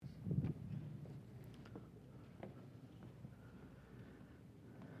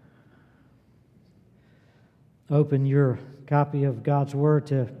open your copy of God's Word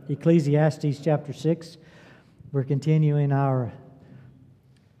to Ecclesiastes chapter 6. We're continuing our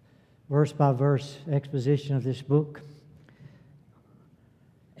verse-by-verse exposition of this book.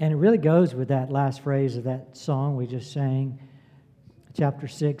 And it really goes with that last phrase of that song we just sang. Chapter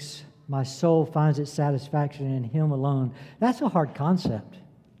 6, my soul finds its satisfaction in Him alone. That's a hard concept.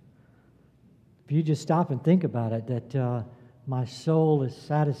 If you just stop and think about it, that my soul is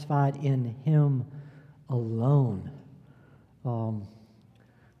satisfied in Him alone.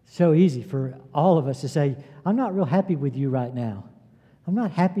 So easy for all of us to say, I'm not real happy with you right now. I'm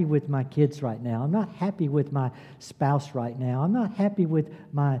not happy with my kids right now. I'm not happy with my spouse right now. I'm not happy with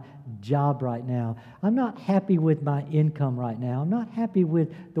my job right now. I'm not happy with my income right now. I'm not happy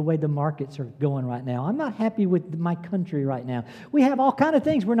with the way the markets are going right now. I'm not happy with my country right now. We have all kind of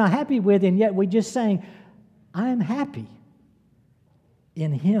things we're not happy with, and yet we're just saying, I am happy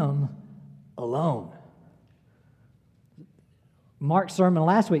in Him alone. Mark's sermon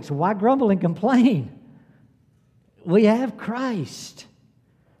last week, so why grumble and complain? We have Christ.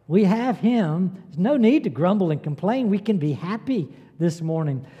 We have Him. There's no need to grumble and complain. We can be happy this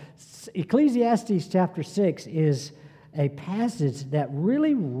morning. Ecclesiastes chapter 6 is a passage that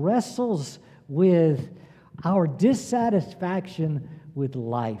really wrestles with our dissatisfaction with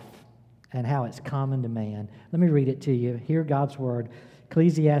life and how it's common to man. Let me read it to you. Hear God's word.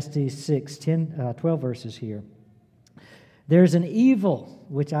 Ecclesiastes 6, 12 verses here. There's an evil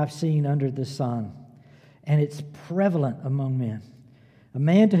which I've seen under the sun, and it's prevalent among men. A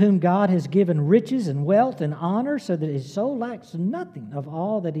man to whom God has given riches and wealth and honor so that his soul lacks nothing of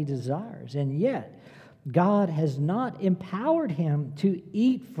all that he desires. And yet, God has not empowered him to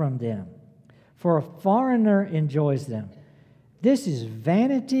eat from them, for a foreigner enjoys them. This is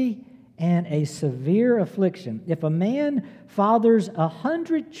vanity and a severe affliction. If a man fathers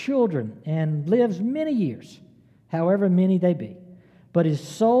 100 children and lives many years, however many they be, but his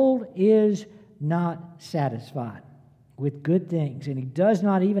soul is not satisfied with good things, and he does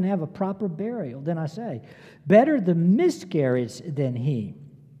not even have a proper burial, then I say, better the miscarriage than he.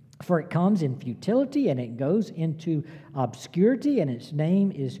 For it comes in futility, and it goes into obscurity, and its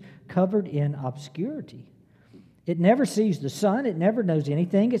name is covered in obscurity. It never sees the sun, it never knows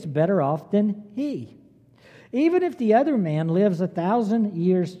anything, it's better off than he. Even if the other man lives 1,000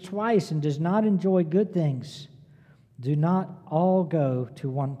 years twice and does not enjoy good things, do not all go to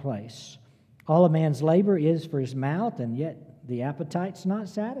one place. All a man's labor is for his mouth, and yet the appetite's not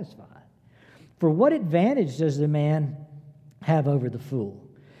satisfied. For what advantage does the man have over the fool?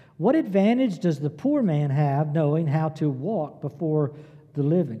 What advantage does the poor man have knowing how to walk before the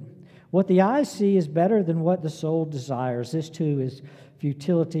living? What the eye see is better than what the soul desires. This too is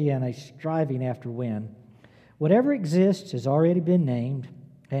futility and a striving after wind. Whatever exists has already been named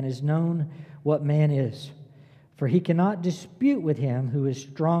and is known what man is. For he cannot dispute with him who is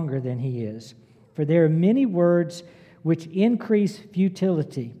stronger than he is. For there are many words which increase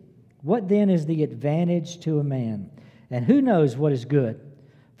futility. What then is the advantage to a man? And who knows what is good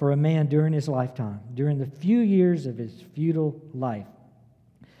for a man during his lifetime, during the few years of his futile life?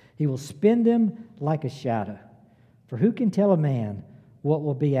 He will spend them like a shadow. For who can tell a man what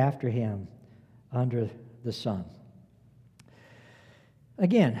will be after him under the sun?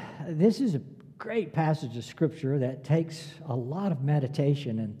 Again, this is a great passage of Scripture that takes a lot of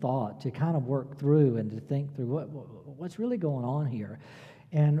meditation and thought to kind of work through and to think through what's really going on here.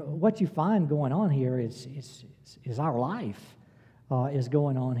 And what you find going on here is our life is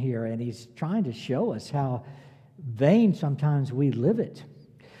going on here. And he's trying to show us how vain sometimes we live it.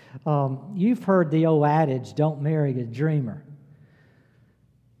 You've heard the old adage, don't marry a dreamer.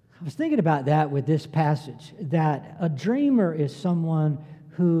 I was thinking about that with this passage, that a dreamer is someone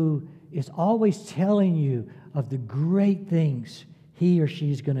who is always telling you of the great things he or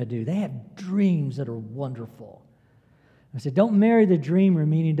she's going to do. They have dreams that are wonderful. I said, don't marry the dreamer,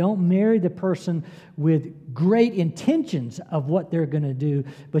 meaning don't marry the person with great intentions of what they're going to do,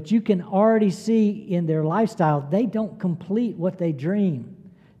 but you can already see in their lifestyle, they don't complete what they dream.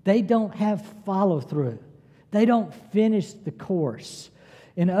 They don't have follow-through. They don't finish the course.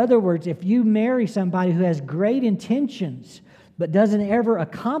 In other words, if you marry somebody who has great intentions, but doesn't ever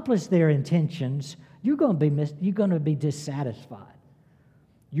accomplish their intentions, you're going to be dissatisfied.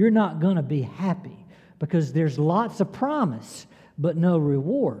 You're not going to be happy because there's lots of promise, but no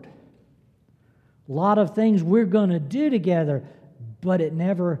reward. A lot of things we're going to do together, but it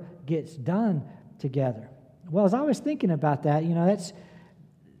never gets done together. Well, as I was thinking about that,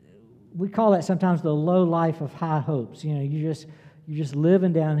 we call that sometimes the low life of high hopes. You're just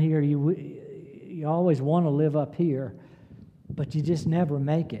living down here. You always want to live up here, but you just never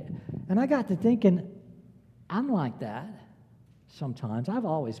make it. And I got to thinking, I'm like that sometimes. I've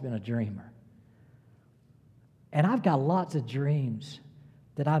always been a dreamer. And I've got lots of dreams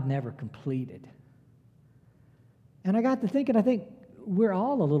that I've never completed. And I got to thinking, I think we're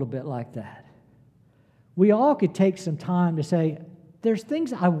all a little bit like that. We all could take some time to say, there's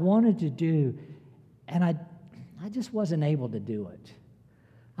things I wanted to do, and I just wasn't able to do it.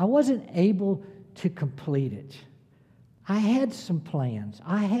 I wasn't able to complete it. I had some plans.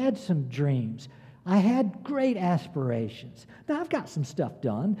 I had some dreams. I had great aspirations. Now, I've got some stuff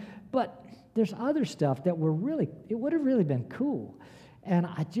done, but there's other stuff that it would have really been cool. And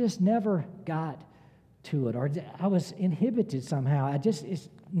I just never got to it, or I was inhibited somehow.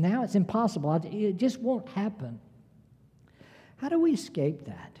 Now it's impossible. It just won't happen. How do we escape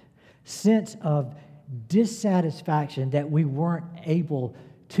that sense of dissatisfaction that we weren't able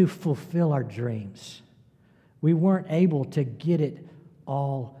to fulfill our dreams? We weren't able to get it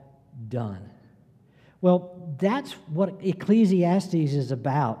all done. Well, that's what Ecclesiastes is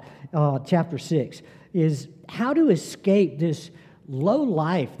about, chapter 6, is how to escape this low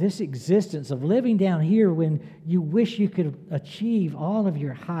life, this existence of living down here when you wish you could achieve all of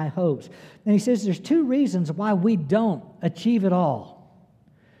your high hopes. And he says there's two reasons why we don't achieve it all,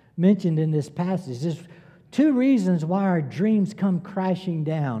 mentioned in this passage. There's two reasons why our dreams come crashing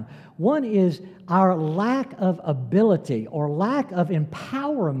down. One is our lack of ability or lack of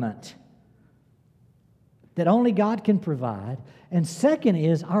empowerment that only God can provide. And second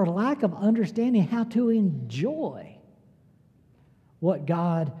is our lack of understanding how to enjoy what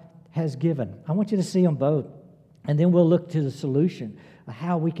God has given. I want you to see them both, and then we'll look to the solution of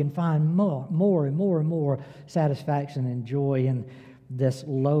how we can find more and more satisfaction and joy in this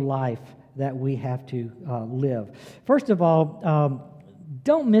low life that we have to live. First of all,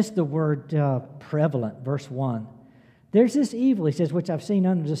 don't miss the word prevalent, verse 1. There's this evil, he says, which I've seen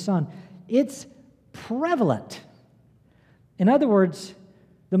under the sun. It's prevalent. In other words,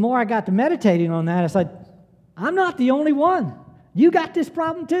 the more I got to meditating on that, it's like, I'm not the only one. You got this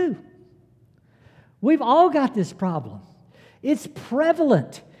problem too. We've all got this problem. It's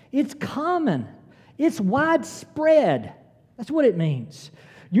prevalent. It's common. It's widespread. That's what it means.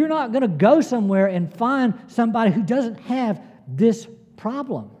 You're not going to go somewhere and find somebody who doesn't have this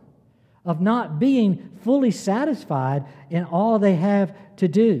problem of not being fully satisfied in all they have to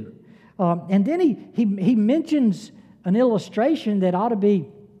do. And then he mentions an illustration that ought to be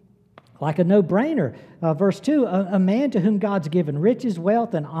like a no-brainer. Verse 2, a man to whom God's given riches,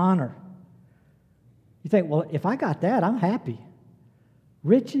 wealth, and honor. You think, well, if I got that, I'm happy.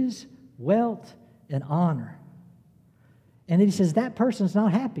 Riches, wealth, and honor. And then he says, that person's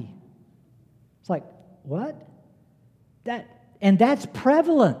not happy. It's like, what? And that's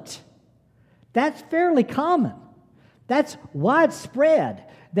prevalent. That's fairly common. That's widespread,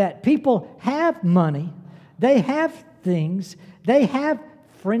 that people have money, they have things, they have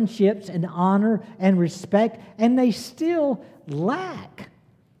friendships and honor and respect, and they still lack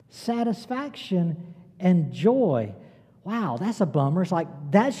satisfaction and joy. Wow, that's a bummer. It's like,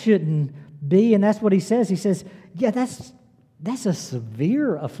 that shouldn't be, and that's what he says. He says, yeah, that's a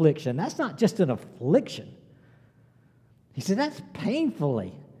severe affliction. That's not just an affliction. He said, that's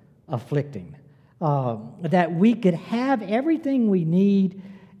painfully afflicting. That we could have everything we need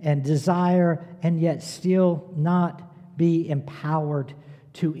and desire and yet still not be empowered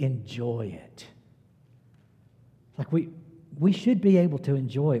to enjoy it. Like we should be able to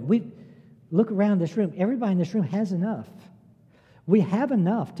enjoy it. We look around this room. Everybody in this room has enough. We have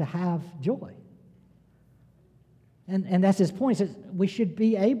enough to have joy. And that's his point. He says we should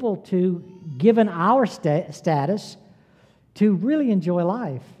be able to, given our status, to really enjoy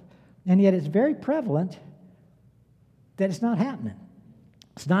life. And yet it's very prevalent that it's not happening.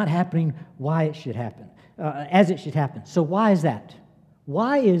 It's not happening why it should happen, as it should happen. So why is that?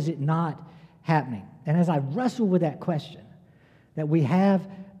 Why is it not happening? And as I wrestle with that question, that we have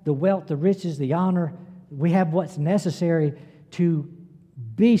the wealth, the riches, the honor, we have what's necessary to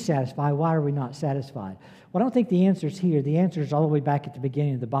be satisfied, why are we not satisfied? Well, I don't think the answer is here. The answer is all the way back at the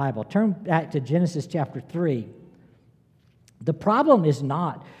beginning of the Bible. Turn back to Genesis chapter 3. The problem is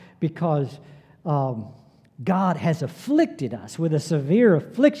not because God has afflicted us with a severe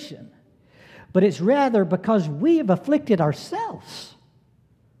affliction, but it's rather because we have afflicted ourselves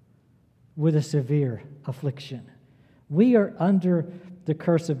with a severe affliction. We are under the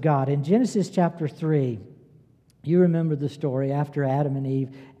curse of God. In Genesis chapter 3, you remember the story after Adam and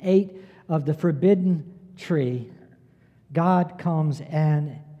Eve ate of the forbidden tree. God comes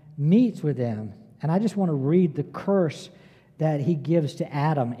and meets with them. And I just want to read the curse that he gives to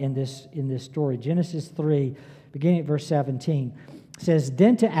Adam in this story. Genesis 3, beginning at verse 17, says,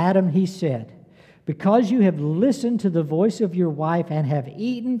 Then to Adam he said, Because you have listened to the voice of your wife and have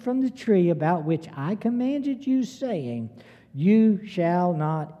eaten from the tree about which I commanded you, saying, you shall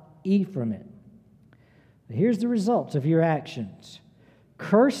not eat from it. Here's the results of your actions.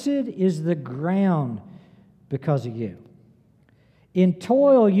 Cursed is the ground because of you. In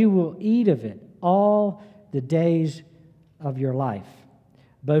toil you will eat of it all the days of your life.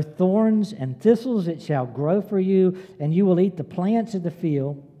 Both thorns and thistles it shall grow for you, and you will eat the plants of the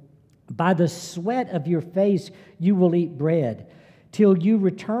field. By the sweat of your face you will eat bread, till you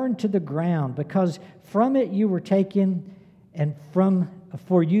return to the ground, because from it you were taken, and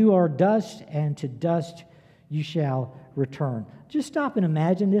for you are dust, and to dust you shall return. Just stop and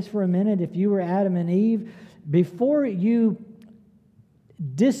imagine this for a minute. If you were Adam and Eve, before you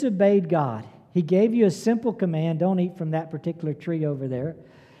disobeyed God, He gave you a simple command, don't eat from that particular tree over there,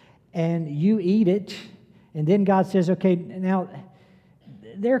 and you eat it, and then God says, okay, now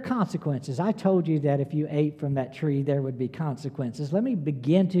there are consequences. I told you that if you ate from that tree, there would be consequences. Let me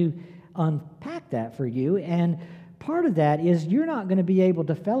begin to unpack that for you, and part of that is you're not going to be able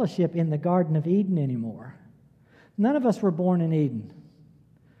to fellowship in the Garden of Eden anymore. None of us were born in Eden.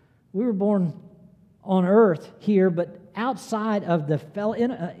 We were born on earth here, but outside of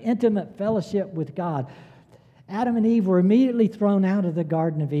the intimate fellowship with God. Adam and Eve were immediately thrown out of the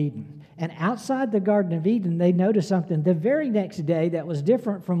Garden of Eden. And outside the Garden of Eden, they noticed something the very next day that was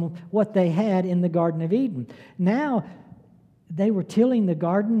different from what they had in the Garden of Eden. Now, they were tilling the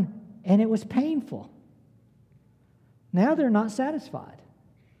garden, and it was painful. Now they're not satisfied.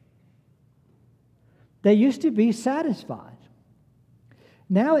 They used to be satisfied.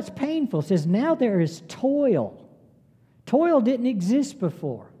 Now it's painful. It says now there is toil. Toil didn't exist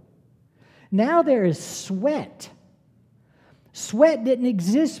before. Now there is sweat. Sweat didn't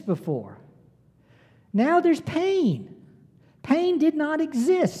exist before. Now there's pain. Pain did not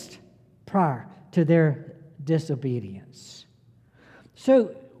exist prior to their disobedience.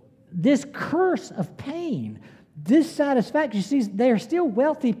 So this curse of pain, dissatisfaction, see, they're still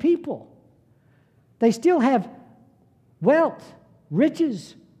wealthy people. They still have wealth,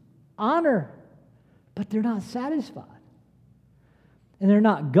 riches, honor, but they're not satisfied. And they're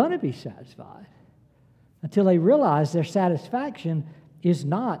not going to be satisfied until they realize their satisfaction is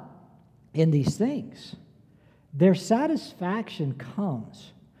not in these things. Their satisfaction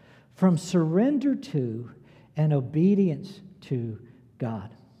comes from surrender to and obedience to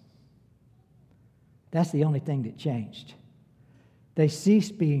God. That's the only thing that changed. They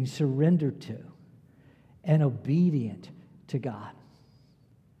ceased being surrendered to and obedient to God.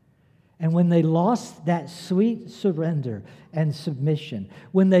 And when they lost that sweet surrender and submission,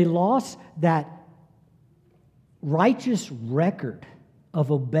 when they lost that righteous record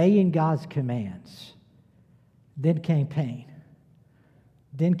of obeying God's commands, then came pain.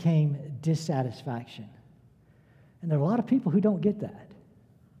 Then came dissatisfaction. And there are a lot of people who don't get that.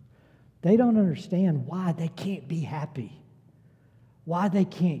 They don't understand why they can't be happy, why they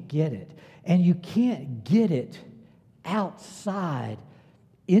can't get it. And you can't get it outside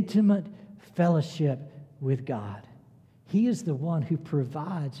intimate fellowship with God. He is the one who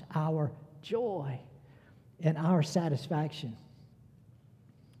provides our joy and our satisfaction.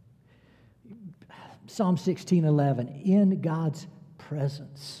 Psalm 16:11, in God's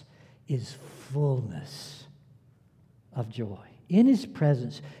presence is fullness of joy. In His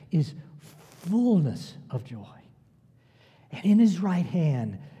presence is fullness of joy. And in His right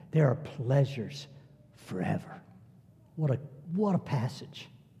hand there are pleasures forever. What a passage.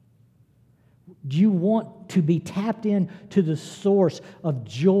 Do you want to be tapped into the source of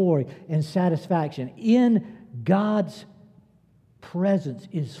joy and satisfaction? In God's presence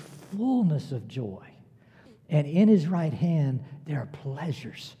is fullness of joy. And in His right hand, there are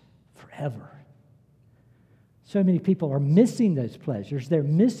pleasures forever. So many people are missing those pleasures. They're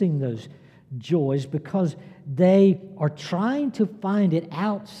missing those joys because they are trying to find it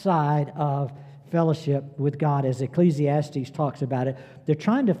outside of fellowship with God, as Ecclesiastes talks about it. They're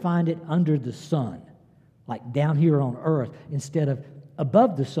trying to find it under the sun, like down here on earth, instead of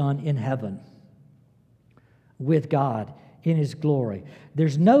above the sun in heaven with God in His glory.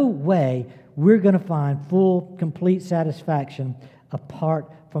 There's no way we're going to find full, complete satisfaction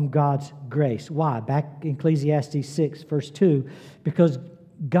apart from God's grace. Why? Back in Ecclesiastes 6, verse 2, because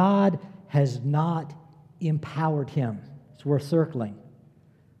God has not empowered him. It's worth circling.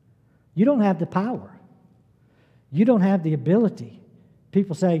 You don't have the power. You don't have the ability.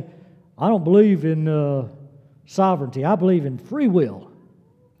 People say, I don't believe in sovereignty. I believe in free will.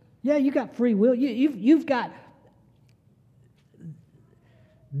 Yeah, you got free will. You've got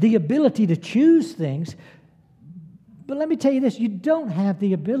the ability to choose things. But let me tell you this, you don't have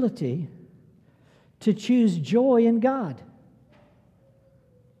the ability to choose joy in God?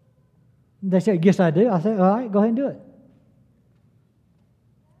 They say, yes, I do. I say, all right, go ahead and do it.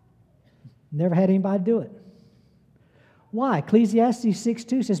 Never had anybody do it. Why? Ecclesiastes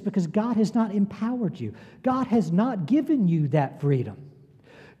 6:2 says, because God has not empowered you. God has not given you that freedom.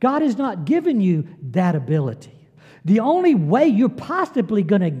 God has not given you that ability. The only way you're possibly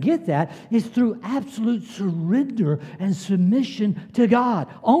going to get that is through absolute surrender and submission to God.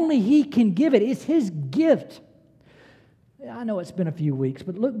 Only He can give it. It's His gift. I know it's been a few weeks,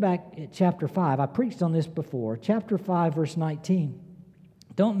 but look back at chapter 5. I preached on this before. Chapter 5, verse 19.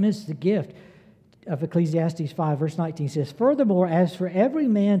 Don't miss the gift of Ecclesiastes 5, verse 19 says, furthermore, as for every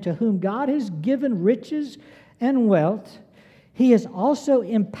man to whom God has given riches and wealth, He has also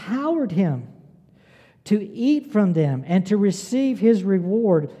empowered him to eat from them and to receive his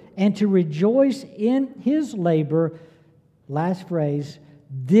reward and to rejoice in his labor. Last phrase,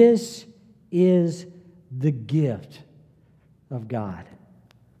 this is the gift of God.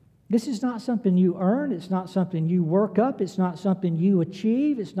 This is not something you earn. It's not something you work up. It's not something you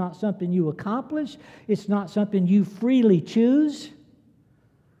achieve. It's not something you accomplish. It's not something you freely choose.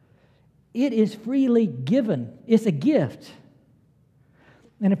 It is freely given. It's a gift.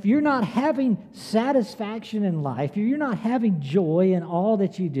 And if you're not having satisfaction in life, if you're not having joy in all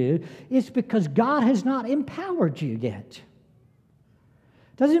that you do, it's because God has not empowered you yet.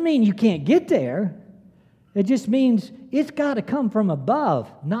 Doesn't mean you can't get there. It just means it's got to come from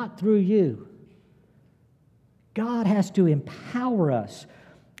above, not through you. God has to empower us.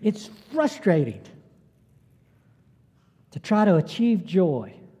 It's frustrating to try to achieve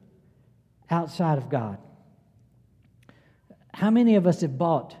joy outside of God. How many of us have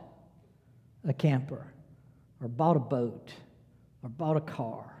bought a camper, or bought a boat, or bought a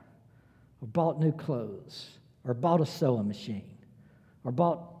car, or bought new clothes, or bought a sewing machine, or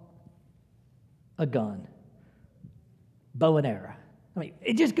bought a gun, bow and arrow? I mean,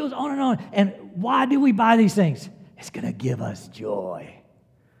 it just goes on and on. And why do we buy these things? It's going to give us joy.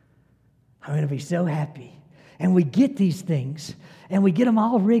 I'm going to be so happy. And we get these things, and we get them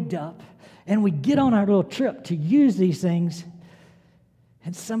all rigged up, and we get on our little trip to use these things,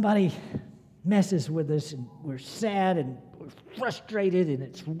 and somebody messes with us, and we're sad, and we're frustrated, and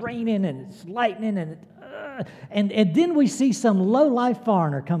it's raining, and it's lightning, and then we see some low-life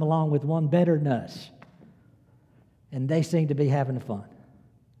foreigner come along with one better than us, and they seem to be having fun.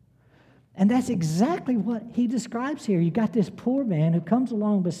 And that's exactly what he describes here. You got this poor man who comes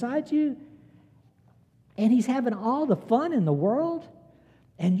along beside you, and he's having all the fun in the world,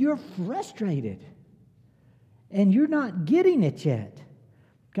 and you're frustrated, and you're not getting it yet.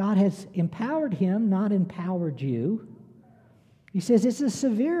 God has empowered him, not empowered you. He says it's a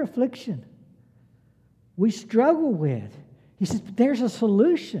severe affliction we struggle with. He says, but there's a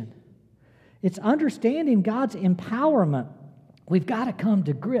solution. It's understanding God's empowerment. We've got to come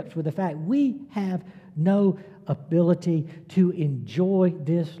to grips with the fact we have no ability to enjoy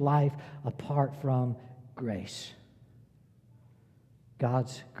this life apart from grace.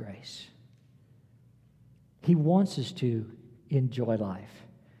 God's grace. He wants us to enjoy life.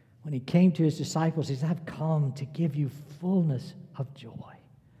 When he came to his disciples, he said, I've come to give you fullness of joy.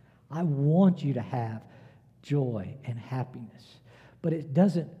 I want you to have joy and happiness. But it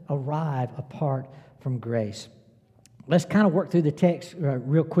doesn't arrive apart from grace. Let's kind of work through the text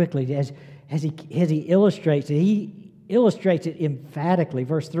real quickly as he illustrates it. He illustrates it emphatically.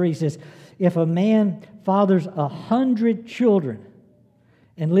 Verse 3 says, if a man fathers 100 children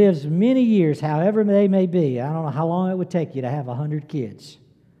and lives many years, however they may be, I don't know how long it would take you to have 100 kids.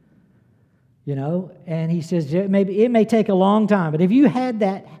 You know, and he says it may take a long time, but if you had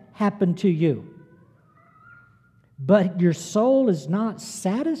that happen to you, but your soul is not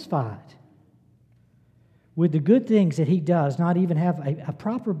satisfied with the good things that he does, not even have a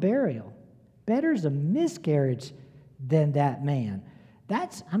proper burial, better is a miscarriage than that man.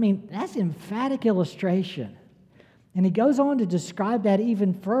 That's emphatic illustration. And he goes on to describe that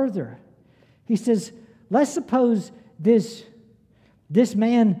even further. He says, let's suppose this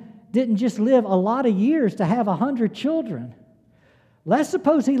man didn't just live a lot of years to have 100 children. Let's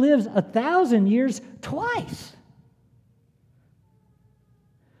suppose he lives 1,000 years twice.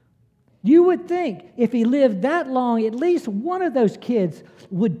 You would think if he lived that long, at least one of those kids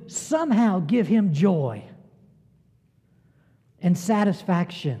would somehow give him joy and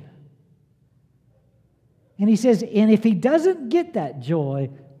satisfaction. And he says, and if he doesn't get that joy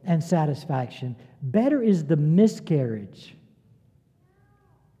and satisfaction, better is the miscarriage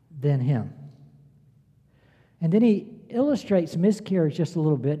than him. And then he illustrates miscarriage just a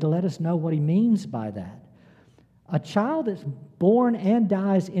little bit to let us know what he means by that. A child that's born and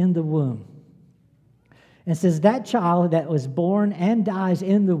dies in the womb And says that child that was born and dies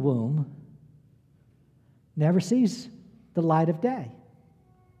in the womb never sees the light of day.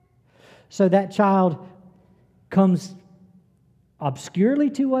 So that child comes obscurely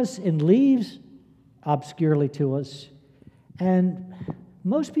to us and leaves obscurely to us. And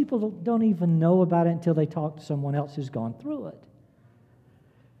most people don't even know about it until they talk to someone else who's gone through it.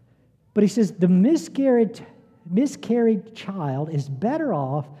 But he says the miscarried child is better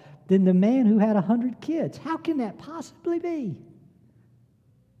off than the man who had 100 kids. How can that possibly be?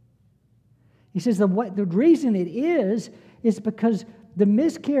 He says the reason it is because the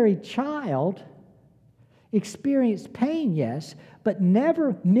miscarried child experienced pain, yes, but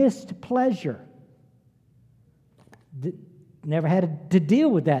never missed pleasure. Never had to deal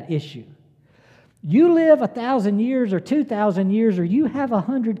with that issue. You live 1,000 years or 2,000 years, or you have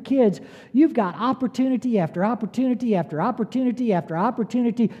 100 kids, you've got opportunity after opportunity after opportunity after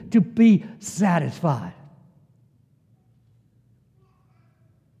opportunity to be satisfied.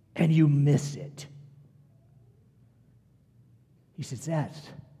 And you miss it. He says, that's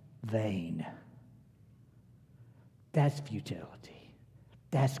vain. That's futility.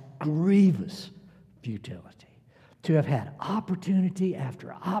 That's grievous futility. To have had opportunity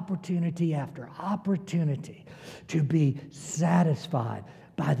after opportunity after opportunity to be satisfied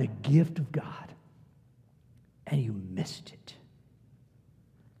by the gift of God, and you missed it.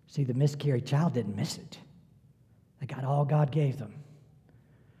 See, the miscarried child didn't miss it. They got all God gave them.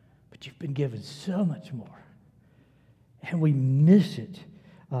 But you've been given so much more. And we miss it.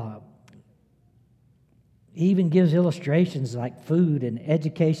 He even gives illustrations like food and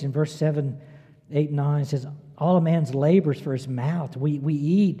education. Verse 7, 8, 9 says, all a man's labors for his mouth. We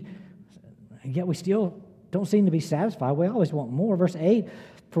eat, and yet we still don't seem to be satisfied. We always want more. Verse 8,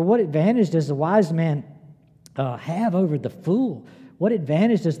 for what advantage does the wise man have over the fool? What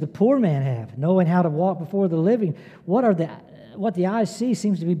advantage does the poor man have, knowing how to walk before the living? What the eyes see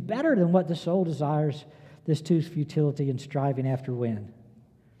seems to be better than what the soul desires. This too is futility and striving after wind.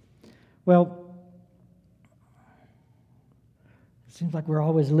 Well, it seems like we're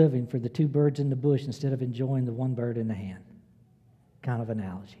always living for the two birds in the bush instead of enjoying the one bird in the hand. Kind of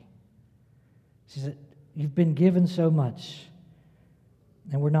analogy. She said, you've been given so much,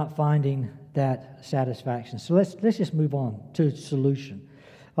 and we're not finding that satisfaction. So let's just move on to a solution.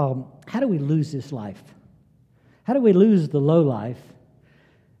 How do we lose this life? How do we lose the low life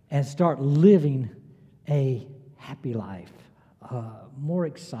and start living a happy life, more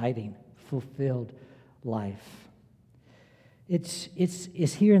exciting, fulfilled life?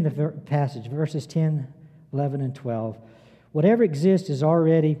 It's here in the passage, verses 10, 11, and 12. Whatever exists has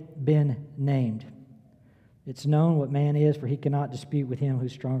already been named. It's known what man is, for he cannot dispute with him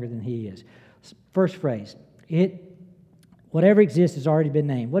who's stronger than he is. First phrase, whatever exists has already been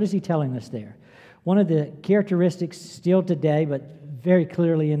named. What is he telling us there? One of the characteristics still today, but very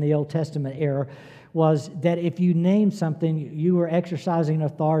clearly in the Old Testament era, was that if you named something, you were exercising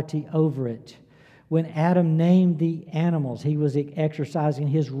authority over it. When Adam named the animals, he was exercising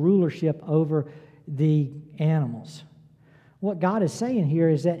his rulership over the animals. What God is saying here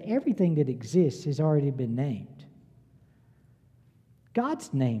is that everything that exists has already been named.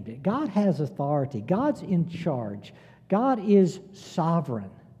 God's named it. God has authority. God's in charge. God is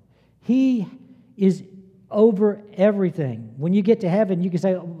sovereign. He is over everything. When you get to heaven, you can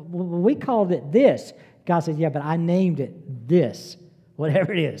say, well, we called it this. God says, yeah, but I named it this,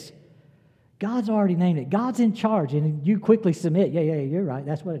 whatever it is. God's already named it. God's in charge, and you quickly submit. Yeah, you're right.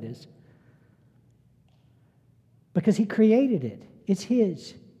 That's what it is. Because he created it. It's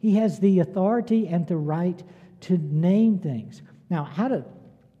his. He has the authority and the right to name things. Now, how did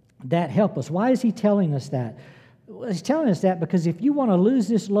that help us? Why is he telling us that? Well, he's telling us that because if you want to lose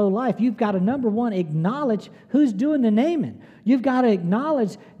this low life, you've got to, number one, acknowledge who's doing the naming. You've got to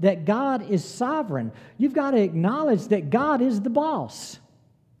acknowledge that God is sovereign. You've got to acknowledge that God is the boss.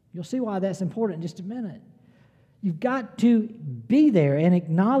 You'll see why that's important in just a minute. You've got to be there and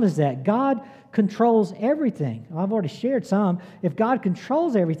acknowledge that. God controls everything. I've already shared some. If God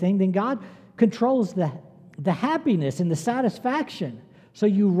controls everything, then God controls the happiness and the satisfaction. So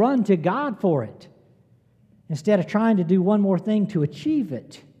you run to God for it instead of trying to do one more thing to achieve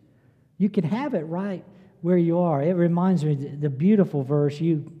it. You can have it right where you are. It reminds me of the beautiful verse.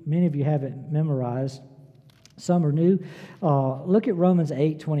 Many of you have it memorized. Some are new. Look at Romans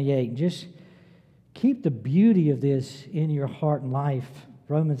 8:28. Just keep the beauty of this in your heart and life.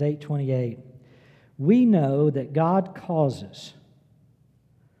 Romans 8:28. We know that God causes.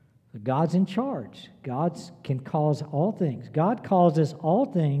 God's in charge. God can cause all things. God causes all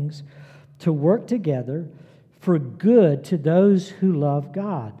things to work together for good to those who love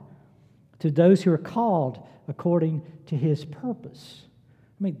God, to those who are called according to His purpose.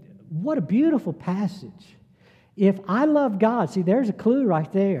 I mean, what a beautiful passage. If I love God, see, there's a clue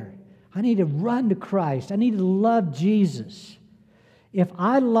right there. I need to run to Christ. I need to love Jesus. If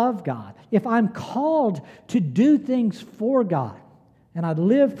I love God, if I'm called to do things for God, and I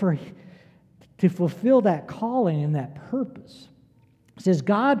live to fulfill that calling and that purpose, it says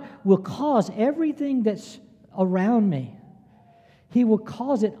God will cause everything that's around me, He will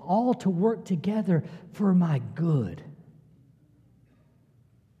cause it all to work together for my good.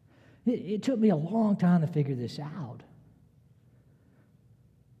 It took me a long time to figure this out.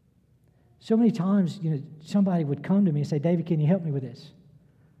 So many times, somebody would come to me and say, David, can you help me with this?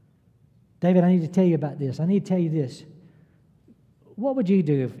 David, I need to tell you about this. I need to tell you this. What would you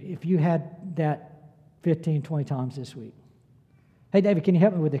do if you had that 15, 20 times this week? Hey, David, can you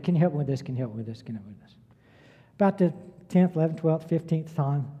help me with this? Can you help me with this? Can you help me with this? Can you help me with this? About the 10th, 11th, 12th, 15th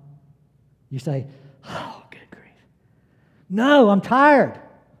time, you say, oh, good grief. No, I'm tired.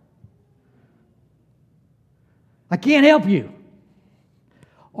 I can't help you.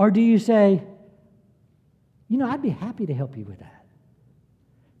 Or do you say, I'd be happy to help you with that.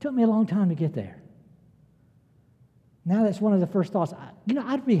 It took me a long time to get there. Now that's one of the first thoughts.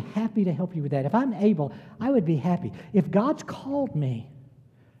 I'd be happy to help you with that. If I'm able, I would be happy. If God's called me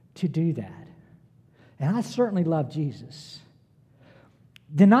to do that, and I certainly love Jesus,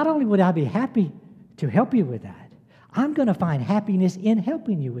 then not only would I be happy to help you with that, I'm going to find happiness in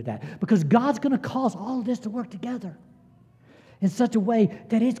helping you with that, because God's going to cause all of this to work together in such a way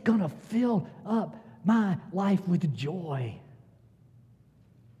that it's going to fill up my life with joy.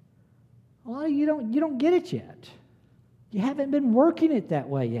 A lot of you don't get it yet. You haven't been working it that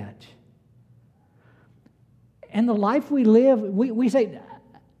way yet. And the life we live, we say,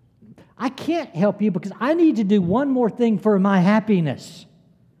 I can't help you because I need to do one more thing for my happiness.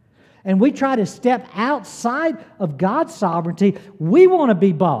 And we try to step outside of God's sovereignty. We want to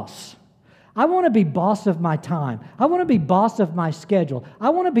be boss. I want to be boss of my time. I want to be boss of my schedule. I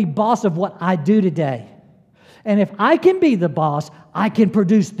want to be boss of what I do today. And if I can be the boss, I can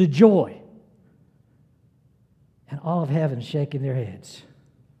produce the joy. And all of heaven's shaking their heads.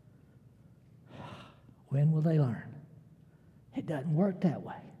 When will they learn? It doesn't work that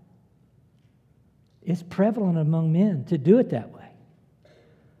way. It's prevalent among men to do it that way.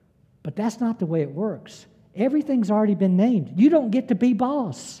 But that's not the way it works. Everything's already been named. You don't get to be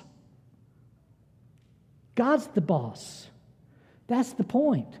boss. God's the boss. That's the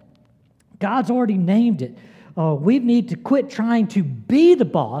point. God's already named it. We need to quit trying to be the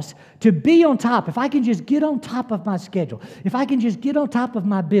boss, to be on top. If I can just get on top of my schedule, if I can just get on top of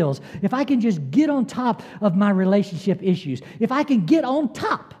my bills, if I can just get on top of my relationship issues, if I can get on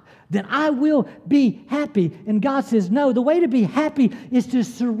top, then I will be happy. And God says, no, the way to be happy is to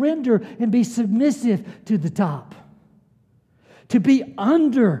surrender and be submissive to the top, to be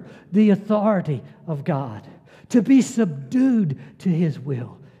under the authority of God, to be subdued to His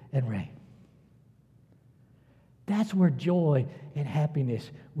will and reign. That's where joy and happiness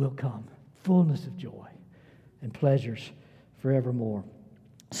will come. Fullness of joy and pleasures forevermore.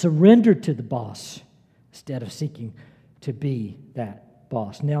 Surrender to the boss instead of seeking to be that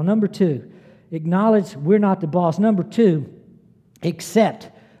boss. Now, number 2, acknowledge we're not the boss. Number 2, accept,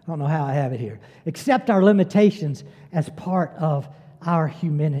 I don't know how I have it here, accept our limitations as part of our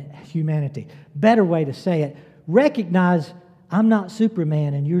humanity. Better way to say it, recognize I'm not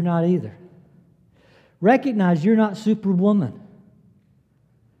Superman and you're not either. Recognize you're not Superwoman.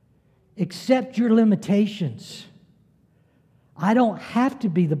 Accept your limitations. I don't have to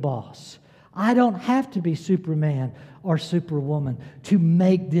be the boss. I don't have to be Superman or Superwoman to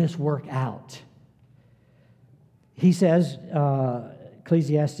make this work out. He says,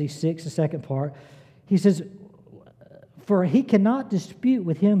 Ecclesiastes 6, the second part, he says, for he cannot dispute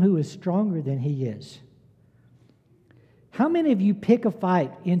with him who is stronger than he is. How many of you pick a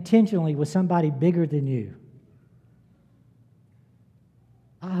fight intentionally with somebody bigger than you?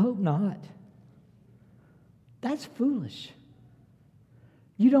 I hope not. That's foolish.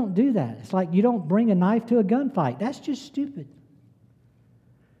 You don't do that. It's like you don't bring a knife to a gunfight. That's just stupid.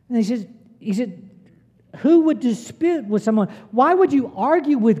 And he said, who would dispute with someone? Why would you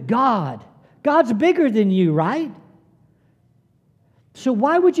argue with God? God's bigger than you, right? So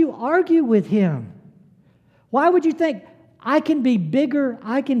why would you argue with Him? Why would you think, I can be bigger,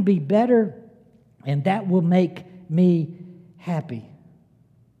 I can be better, and that will make me happy?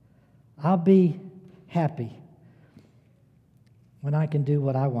 I'll be happy when I can do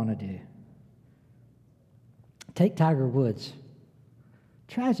what I want to do. Take Tiger Woods.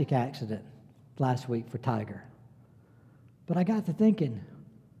 Tragic accident last week for Tiger. But I got to thinking,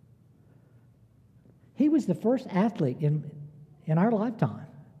 He was the first athlete in our lifetime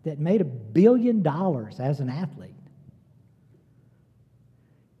that made $1 billion as an athlete.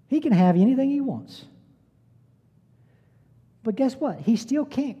 He can have anything he wants. But guess what? He still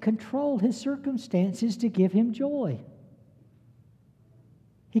can't control his circumstances to give him joy.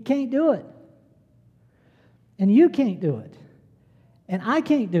 He can't do it. And you can't do it. And I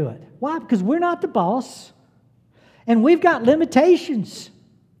can't do it. Why? Because we're not the boss. And we've got limitations.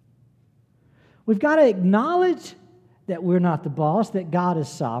 We've got to acknowledge that we're not the boss, that God is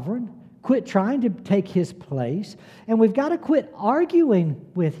sovereign. Quit trying to take His place. And we've got to quit arguing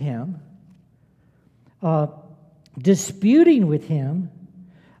with Him, disputing with Him,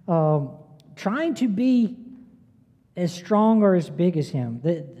 trying to be as strong or as big as Him.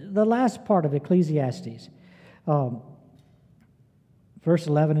 The last part of Ecclesiastes, verse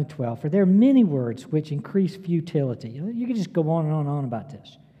 11 and 12. For there are many words which increase futility. You can just go on and on about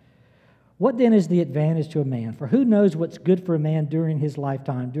this. What then is the advantage to a man? For who knows what's good for a man during his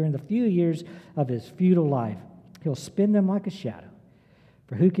lifetime, during the few years of his futile life? He'll spend them like a shadow.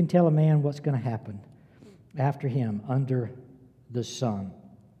 For who can tell a man what's going to happen after him under the sun?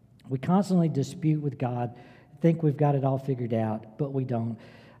 We constantly dispute with God, think we've got it all figured out, but we don't.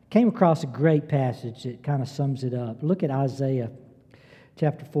 Came across a great passage that kind of sums it up. Look at Isaiah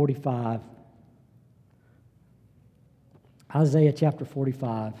chapter 45. Isaiah chapter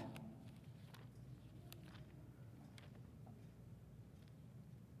 45.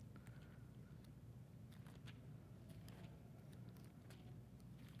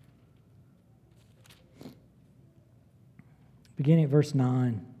 Beginning at verse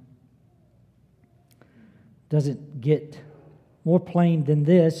 9. Doesn't get more plain than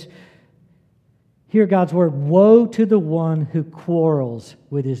this. Hear God's word. Woe to the one who quarrels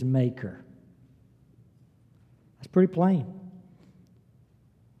with his maker. That's pretty plain.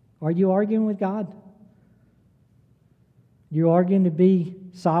 Are you arguing with God? You arguing to be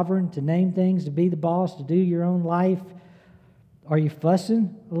sovereign, to name things, to be the boss, to do your own life? Are you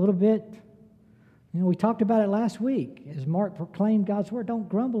fussing a little bit? You know, we talked about it last week as Mark proclaimed God's word. Don't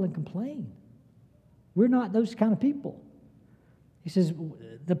grumble and complain. We're not those kind of people. He says,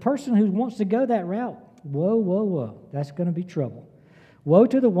 the person who wants to go that route, whoa, whoa, whoa, that's going to be trouble. Woe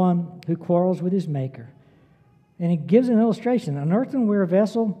to the one who quarrels with his maker. And he gives an illustration. An earthenware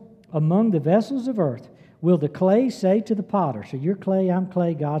vessel among the vessels of earth. Will the clay say to the potter, so you're clay, I'm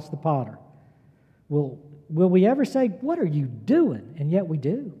clay, God's the potter. Will we ever say, what are you doing? And yet we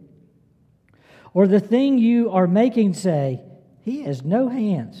do. Or the thing you are making say, he has no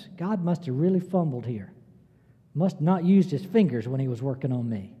hands. God must have really fumbled here. Must not used his fingers when he was working on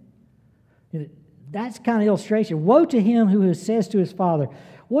me. That's kind of illustration. Woe to him who says to his father,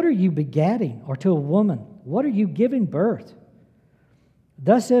 what are you begatting? Or to a woman, what are you giving birth?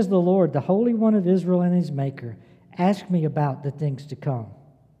 Thus says the Lord, the Holy One of Israel and his Maker, ask me about the things to come.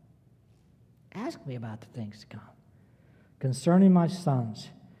 Ask me about the things to come. Concerning my sons,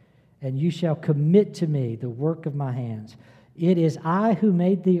 and you shall commit to me the work of my hands. It is I who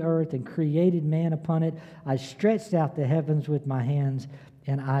made the earth and created man upon it. I stretched out the heavens with my hands,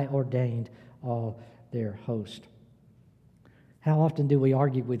 and I ordained all their host. How often do we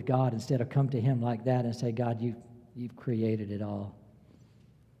argue with God instead of come to Him like that and say, God, you've created it all.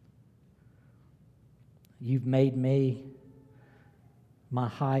 You've made me, my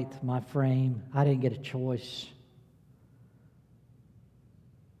height, my frame. I didn't get a choice.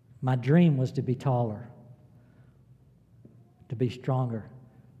 My dream was to be taller, to be stronger,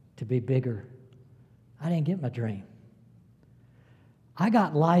 to be bigger. I didn't get my dream. I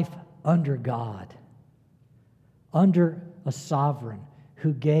got life under God, under a sovereign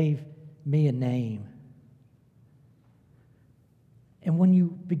who gave me a name. And when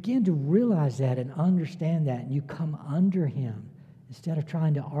you begin to realize that and understand that, and you come under Him, instead of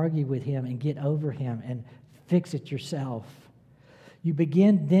trying to argue with Him and get over Him and fix it yourself, you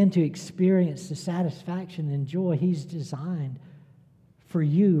begin then to experience the satisfaction and joy He's designed for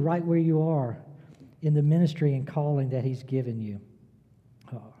you right where you are in the ministry and calling that He's given you.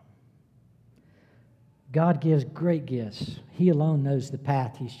 God gives great gifts. He alone knows the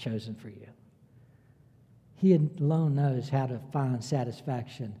path He's chosen for you. He alone knows how to find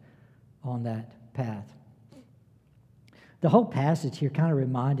satisfaction on that path. The whole passage here kind of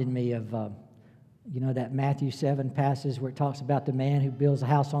reminded me of that Matthew 7 passage where it talks about the man who builds a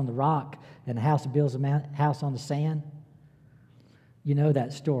house on the rock and the house builds a house on the sand. You know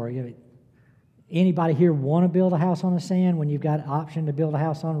that story. Anybody here want to build a house on the sand when you've got an option to build a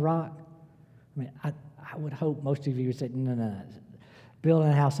house on rock? I mean, I would hope most of you would say, no. Building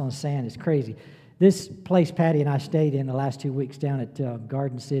a house on sand is crazy. This place Patty and I stayed in the last 2 weeks down at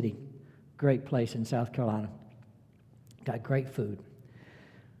Garden City, great place in South Carolina. Got great food.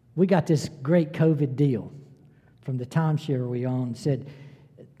 We got this great COVID deal from the timeshare we owned. Said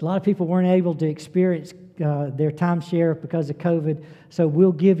a lot of people weren't able to experience their timeshare because of COVID, so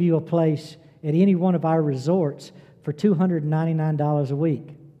we'll give you a place at any one of our resorts for $299 a week.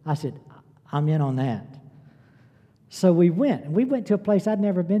 I said, I'm in on that. So we went, and we went to a place I'd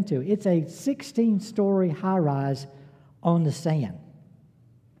never been to. It's a 16-story high-rise on the sand.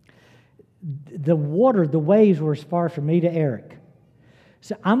 The water, the waves were as far from me to Eric.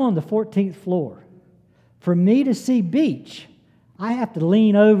 So I'm on the 14th floor. For me to see beach, I have to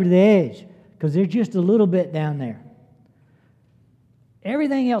lean over to the edge because there's just a little bit down there.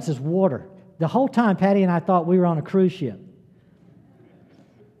 Everything else is water. The whole time, Patty and I thought we were on a cruise ship.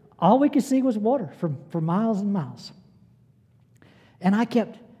 All we could see was water for miles and miles. And I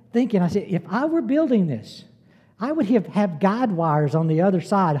kept thinking, I said, if I were building this, I would have guide wires on the other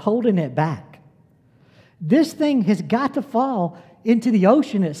side holding it back. This thing has got to fall into the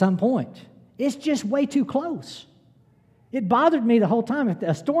ocean at some point. It's just way too close. It bothered me the whole time. If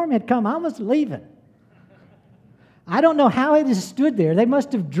a storm had come, I was leaving. I don't know how it has stood there. They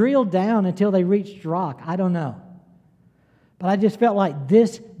must have drilled down until they reached rock. I don't know. But I just felt like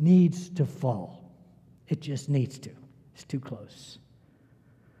this needs to fall. It just needs to. It's too close.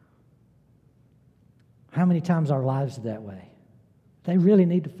 How many times our lives are that way? They really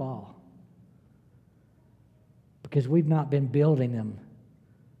need to fall. Because we've not been building them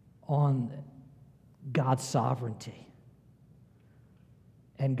on God's sovereignty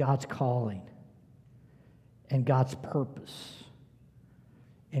and God's calling and God's purpose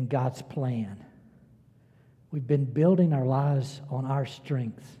and God's plan. We've been building our lives on our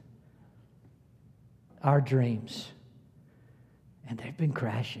strength, our dreams, and they've been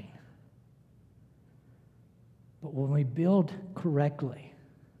crashing. But when we build correctly,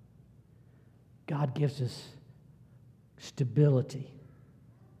 God gives us stability,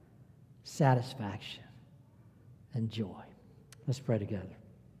 satisfaction, and joy. Let's pray together.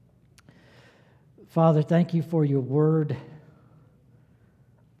 Father, thank you for your word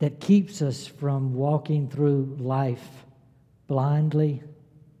that keeps us from walking through life blindly,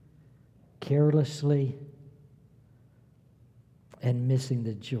 carelessly, and missing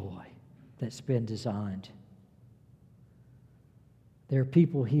the joy that's been designed. There are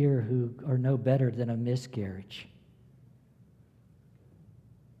people here who are no better than a miscarriage.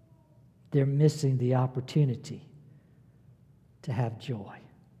 They're missing the opportunity to have joy.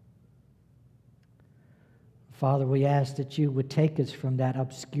 Father, we ask that you would take us from that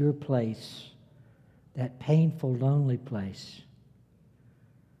obscure place, that painful, lonely place,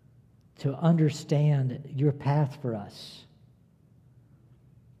 to understand your path for us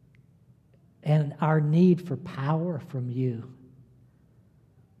and our need for power from you.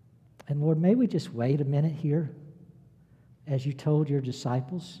 And Lord, may we just wait a minute here as you told your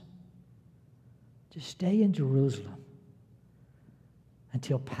disciples. Just stay in Jerusalem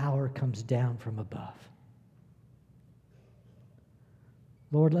until power comes down from above.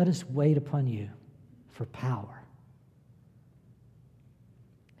 Lord, let us wait upon you for power.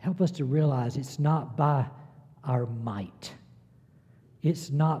 Help us to realize it's not by our might. It's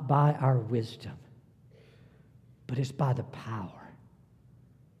not by our wisdom. But it's by the power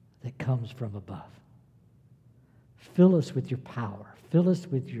that comes from above. Fill us with your power. Fill us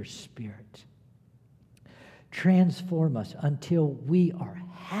with your Spirit. Transform us until we are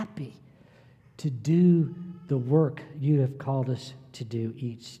happy to do the work you have called us to do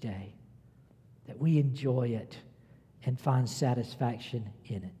each day, that we enjoy it and find satisfaction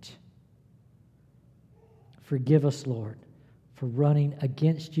in it. Forgive us, Lord, for running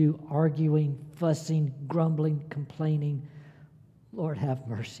against you, arguing, fussing, grumbling, complaining. Lord, have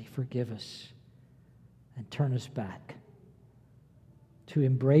mercy. Forgive us and turn us back to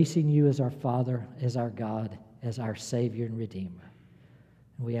embracing you as our Father, as our God, as our Savior and Redeemer.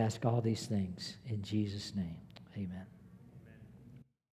 And we ask all these things in Jesus' name. Amen.